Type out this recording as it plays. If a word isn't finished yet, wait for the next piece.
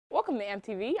Welcome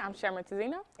to MTV. I'm Sherman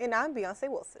Tizino. And I'm Beyonce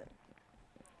Wilson.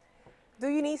 Do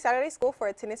you need Saturday school for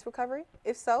attendance recovery?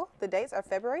 If so, the dates are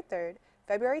February 3rd,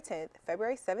 February 10th,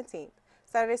 February 17th.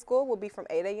 Saturday school will be from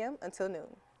 8 a.m. until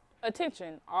noon.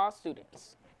 Attention, all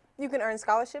students. You can earn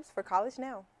scholarships for college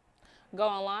now. Go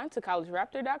online to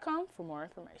collegeraptor.com for more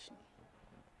information.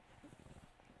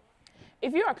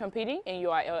 If you are competing in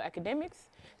UIL academics,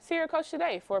 see your coach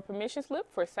today for a permission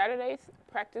slip for Saturday's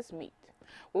practice meet.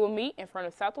 We will meet in front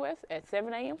of Southwest at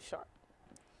 7 a.m. sharp.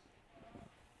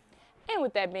 And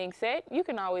with that being said, you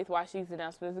can always watch these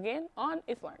announcements again on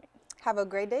It's Learning. Have a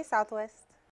great day, Southwest.